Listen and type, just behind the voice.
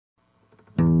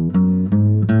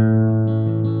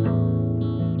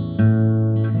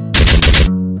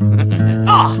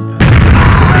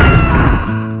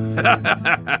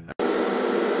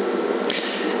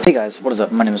guys, what is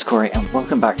up? My name is Corey and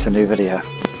welcome back to a new video.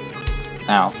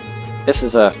 Now, this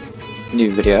is a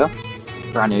new video,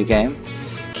 brand new game,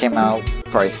 came out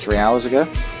probably 3 hours ago.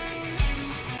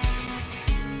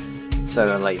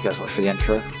 So I'll let you guys watch for the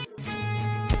intro.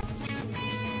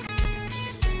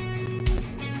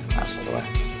 That's all the way.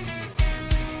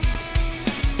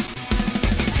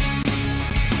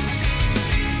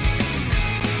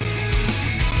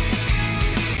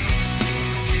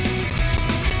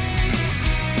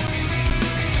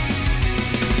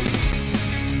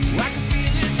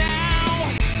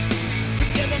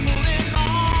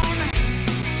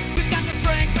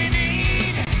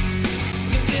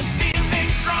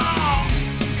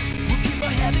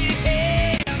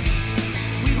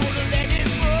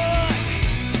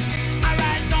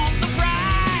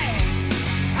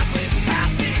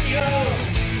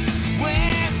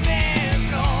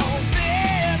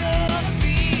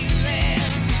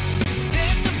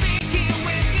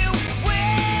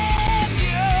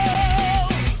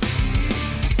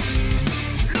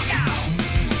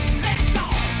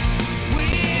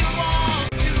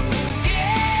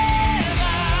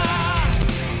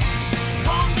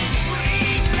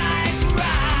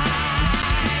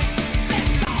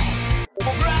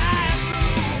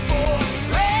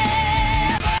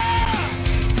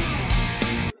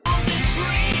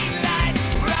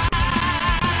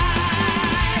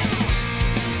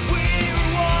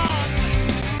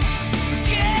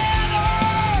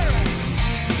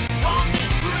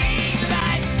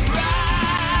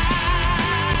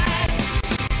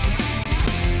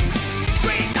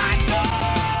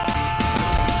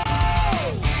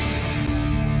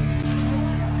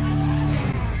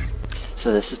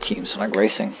 So this is Team Sonic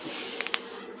Racing. Team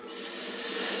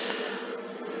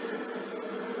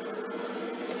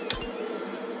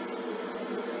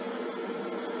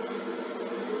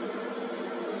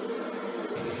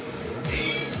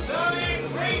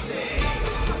Sonic Racing!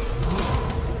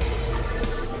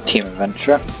 Team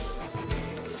Adventure.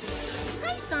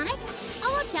 Hi Sonic!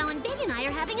 Chow and Big and I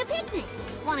are having a picnic.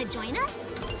 Want to join us?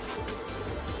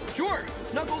 Sure.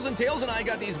 Knuckles and Tails and I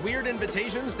got these weird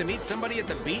invitations to meet somebody at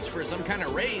the beach for some kind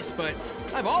of race, but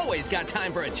I've always got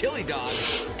time for a chili dog.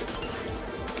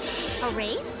 A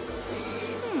race?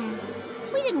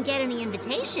 We didn't get any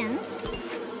invitations.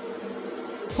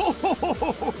 Ho, ho, ho,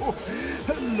 ho, ho.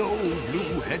 Hello,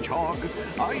 Blue Hedgehog.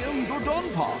 I am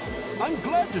Dodonpa. I'm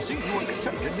glad to see you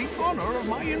accepted the honor of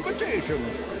my invitation.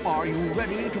 Are you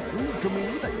ready to prove to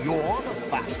me that you're the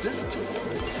fastest?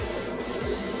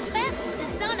 Fastest is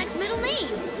Sonic's middle name.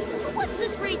 But what's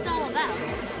this race all about?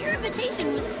 Your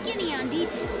invitation was skinny on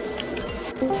details.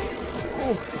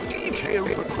 Oh,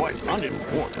 details are quite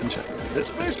unimportant,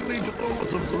 especially to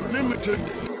those of limited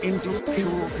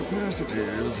intellectual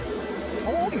capacities.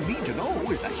 All you need to know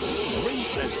is that we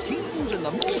race as teams in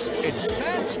the most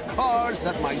advanced cars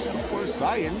that my super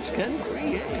science can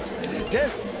create.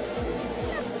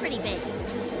 That's pretty vague.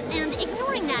 And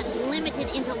ignoring that limited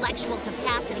intellectual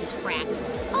capacities crap,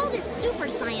 all this super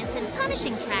science and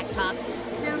punishing track talk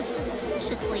sounds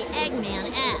suspiciously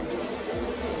Eggman-esque.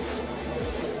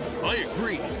 I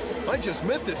agree. I just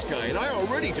met this guy and I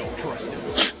already don't trust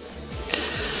him.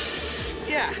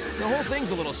 Yeah, the whole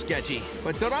thing's a little sketchy,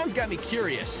 but Doran's got me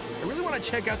curious. I really want to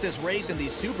check out this race in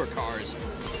these supercars.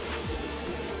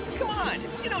 Come on,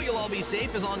 you know you'll all be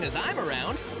safe as long as I'm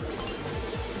around.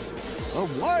 A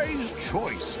wise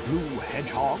choice, Blue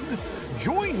Hedgehog.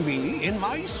 Join me in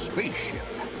my spaceship,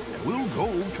 and we'll go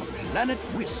to Planet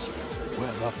Wisp,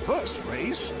 where the first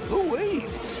race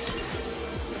awaits.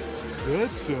 That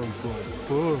sounds like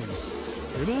fun.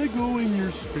 Can I go in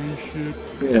your spaceship?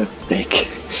 Yeah, big.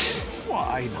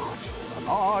 Why not? A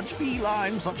large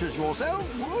feline such as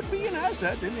yourself would be an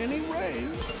asset in any race.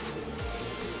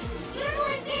 You're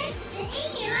more big than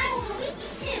Amy and I will believe you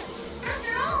too.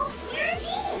 After all, we're a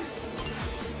team.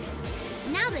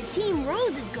 Now that Team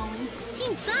Rose is going,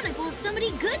 Team Sonic will have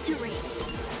somebody good to race.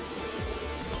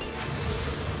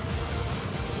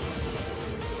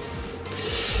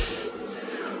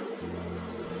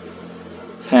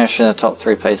 Finish in the top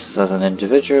 3 places as an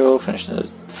individual, finish in the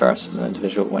first as an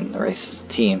individual, win the race as a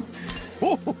team. The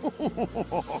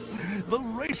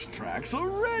racetracks are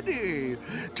ready.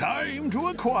 Time to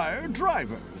acquire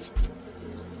drivers.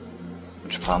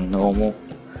 Japan normal.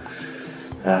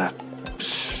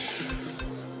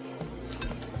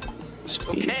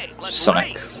 Speed. Okay, let's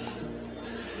Sonic. race.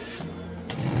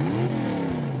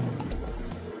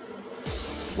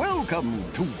 Welcome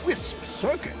to Wisp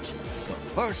Circuit, the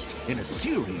first in a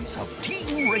series of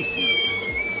team races.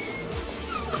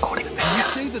 You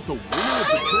say that the winner of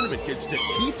the tournament gets to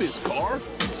keep his car?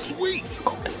 Sweet! A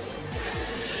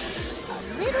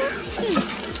little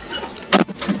tease.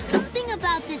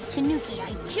 this Tanuki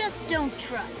I just don't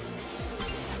trust.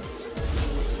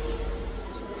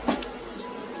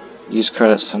 Use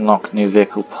credits to unlock new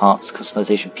vehicle parts,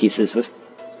 customization pieces with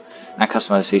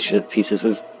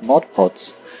mod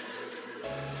pods.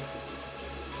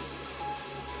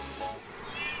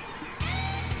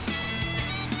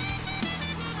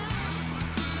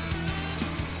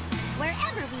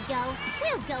 Wherever we go,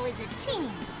 we'll go as a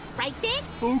team. Right, Big?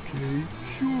 Okay,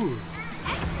 sure.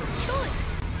 Excellent choice.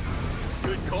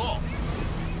 Good call.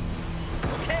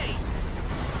 Okay.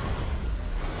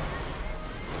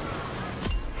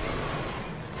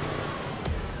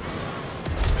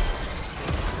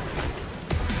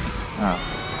 Oh.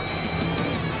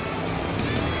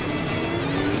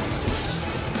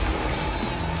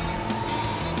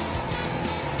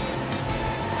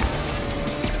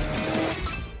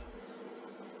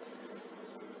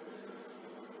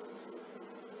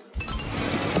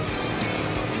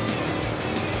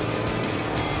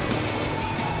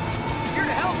 Here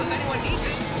to help if anyone needs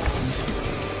it.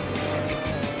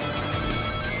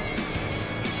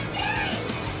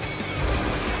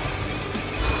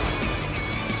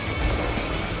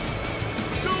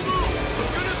 Don't move!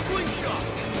 Let's get a slingshot!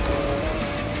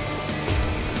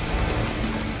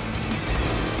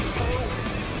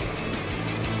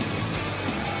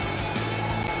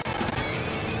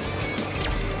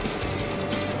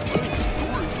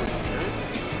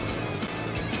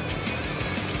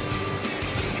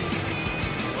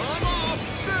 I'm off!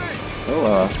 Thanks!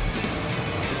 Oh,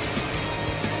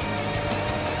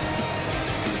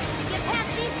 Get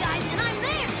past these guys and I'm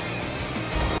there.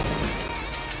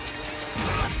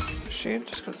 she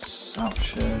just got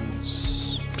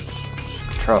options,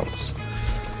 controls.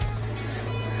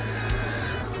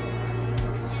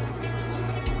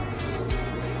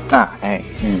 Ah, hey.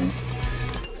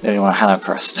 The only one I hadn't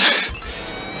pressed.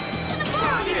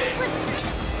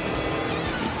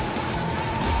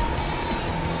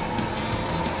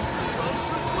 Comes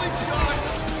the slingshot!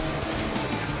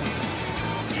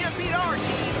 Yeah, beat our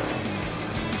team.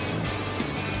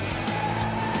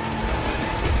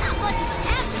 Not much of a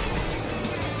hazard.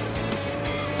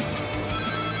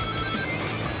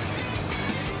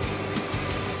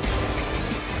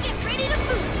 Get ready to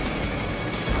move.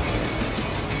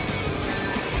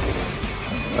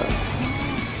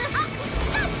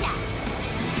 Gotcha.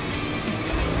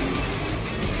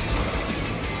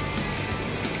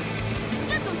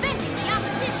 Circumventing the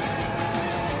opposition.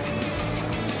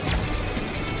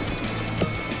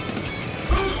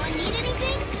 Anyone need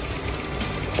anything?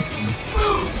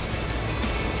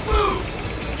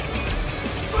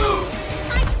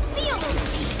 I feel those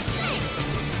beats. Thanks.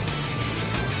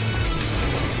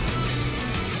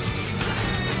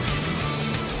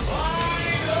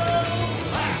 Final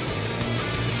lap.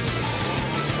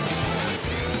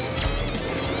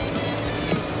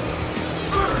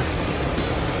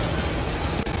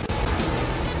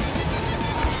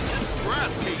 This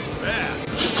grass tastes bad.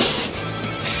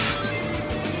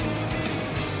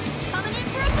 Coming in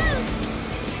for a boost.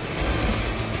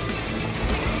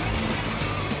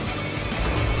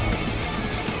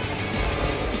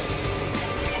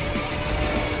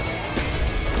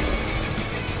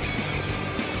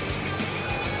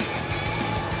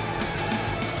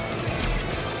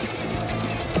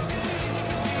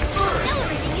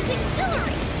 Accelerating is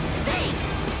exhilarating. Thanks.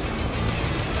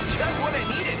 Just what I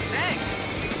needed. Thanks.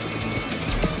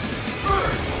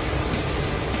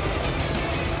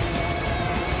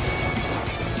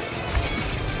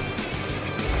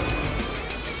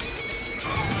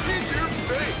 In your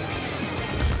face!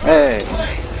 Hey!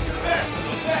 Place your best of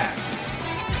the best.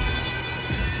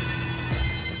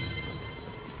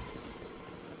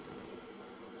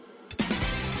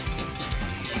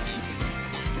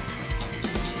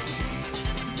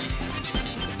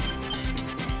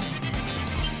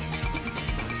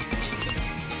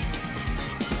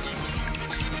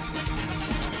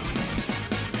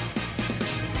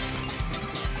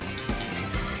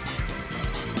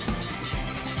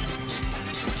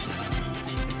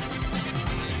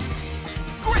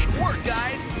 Great work,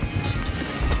 guys.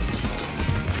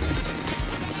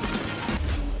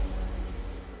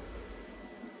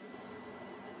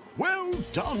 Well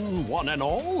done, one and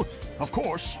all. Of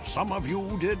course, some of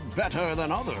you did better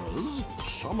than others.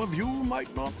 Some of you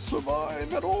might not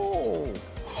survive at all.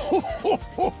 Ho, ho,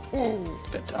 ho, ho.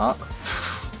 Bit dark.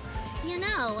 You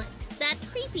know, that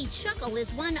creepy chuckle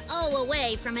is one O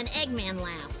away from an Eggman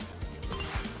laugh.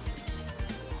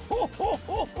 Ho, ho,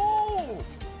 ho, ho.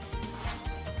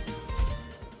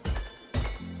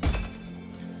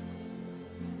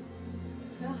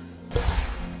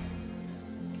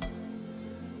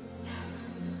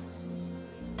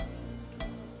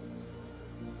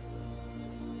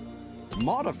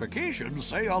 modifications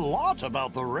say a lot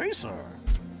about the racer.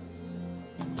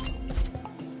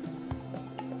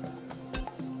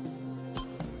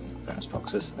 Bonus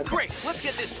boxes. Okay. Great, let's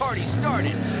get this party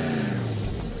started.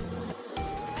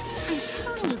 I'm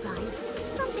telling you guys,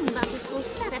 something about this whole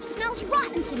setup smells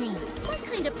rotten to me. What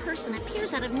kind of person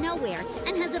appears out of nowhere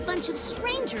and has a bunch of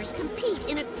strangers compete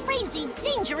in a crazy,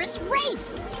 dangerous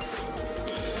race?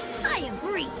 I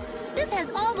agree. This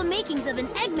has all the makings of an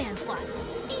Eggman plot.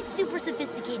 These super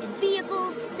sophisticated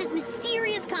vehicles, this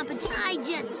mysterious competition. I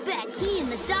just bet he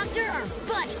and the doctor are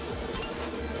buddies.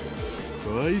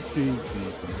 I think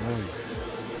he's nice.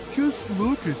 Just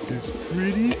look at this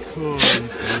pretty car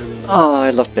he's having. Oh,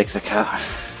 I love Big the Car.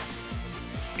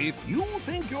 If you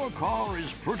think your car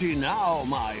is pretty now,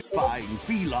 my fine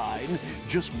feline,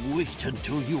 just wait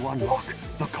until you unlock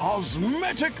the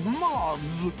cosmetic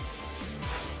mods.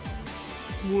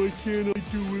 Why can't I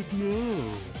do it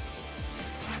now?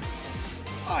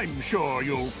 I'm sure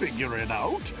you'll figure it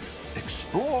out.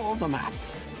 Explore the map,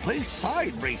 play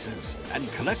side races, and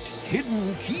collect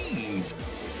hidden keys.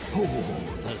 Oh,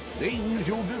 the things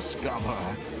you'll discover.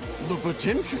 The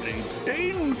potentially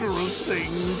dangerous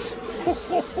things. Ho,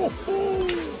 ho, ho, ho.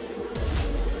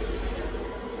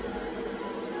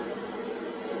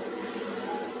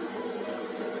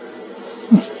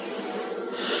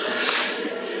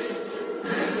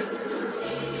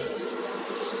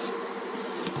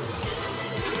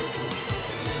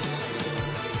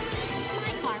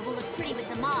 My car will look pretty with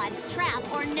the mods, trap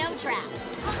or no trap.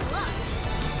 Buckle up.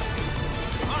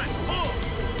 I'm full.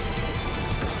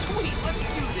 Sweet, let's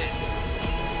do this.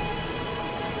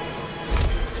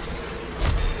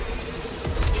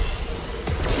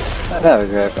 There we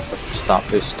go, got the start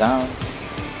boost down.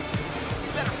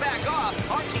 Better back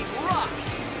off, our team rocks.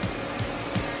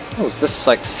 Oh, is this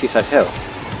like Seaside Hill?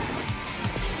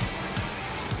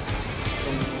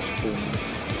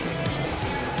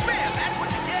 Man, that's what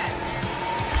you get.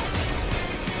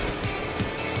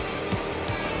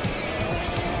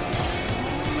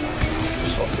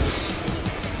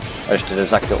 I just did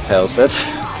exactly what Tails did.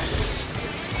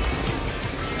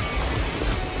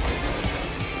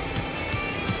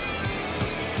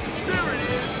 There it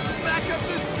is. Back up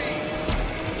to speed.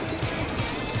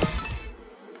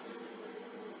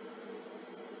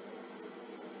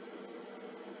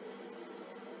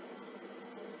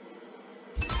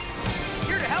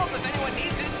 Here to help if anyone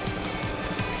needs it.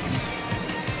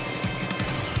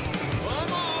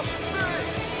 I'm off.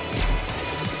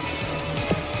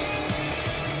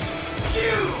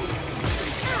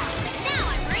 Now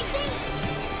I'm racing.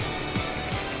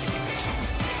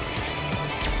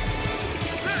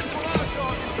 That's what I'm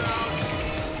talking about.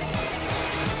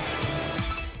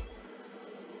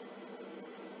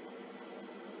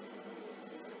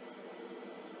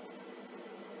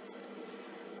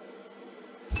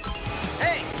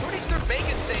 Hey, who needs their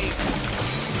bacon saved?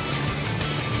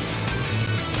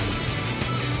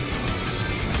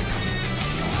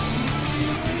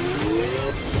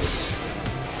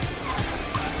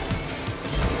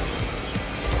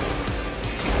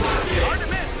 Hard to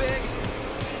miss, Big.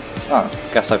 Oh,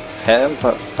 guess I've hit him,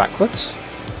 but backwards.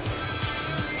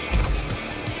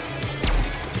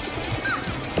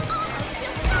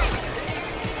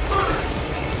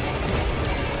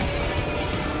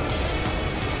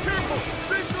 Careful.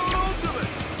 Big going ultimate.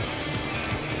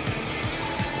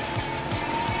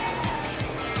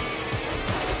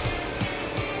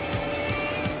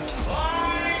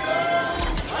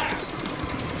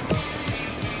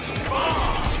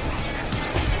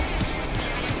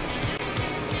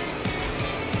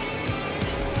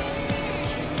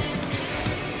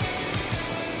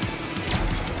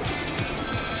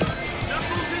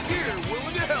 Knuckles is here,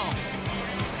 willing to help.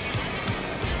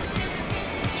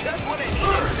 Just what I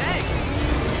needed, thanks.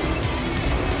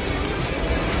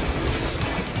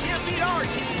 Can't beat our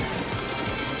team.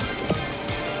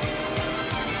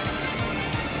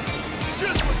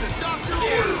 Just what the doctor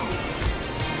ordered.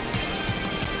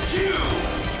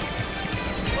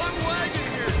 I'm lagging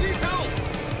here. Need help.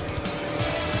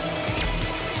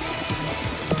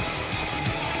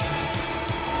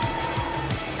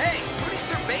 Hey, who needs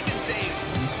their bacon saved?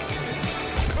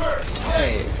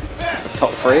 Hey,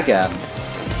 top 3 again.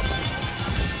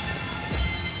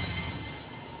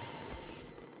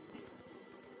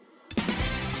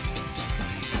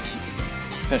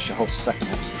 Finish a whole second.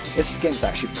 This game's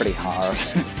actually pretty hard.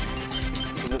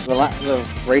 Because the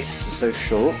races are so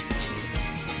short.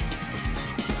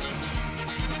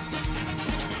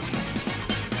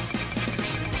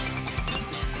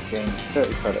 Gain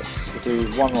 30 credits. We'll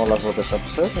do one more level this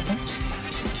episode, I think.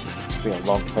 This will be a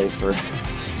long playthrough.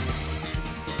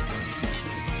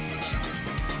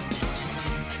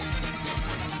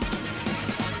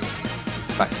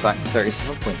 back-to-back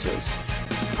 37 pointers.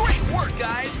 Great work,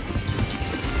 guys!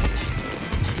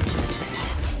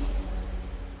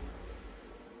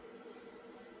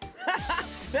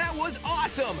 That was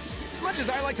awesome! As much as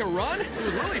I like to run, it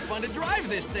was really fun to drive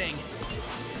this thing.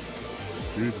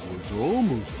 It was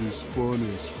almost as fun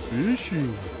as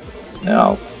fishing.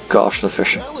 Oh gosh, the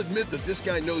fishing. I'll admit that this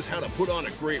guy knows how to put on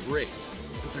a great race,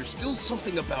 but there's still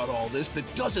something about all this that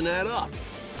doesn't add up.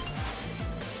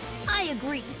 I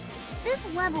agree. This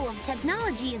level of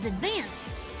technology is advanced,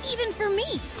 even for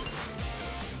me.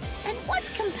 And what's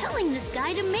compelling this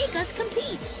guy to make us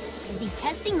compete? Is he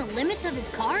testing the limits of his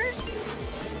cars?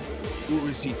 Or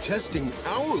is he testing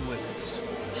our limits?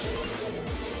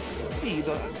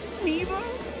 Neither.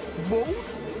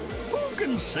 Both? Who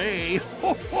can say?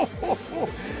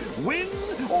 Win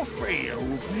or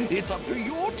fail, it's up to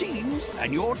your teams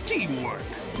and your teamwork.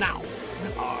 Now,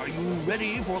 are you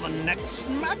ready for the next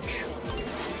match?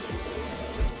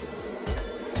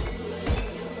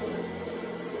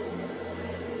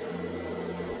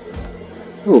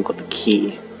 Ooh, got the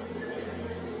key.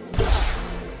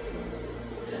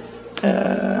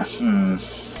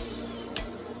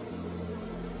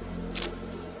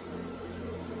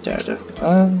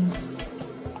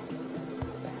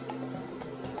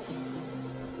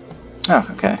 Oh,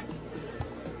 okay.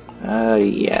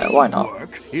 Yeah, why not?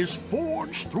 Teamwork is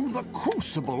forged through the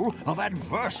crucible of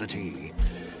adversity.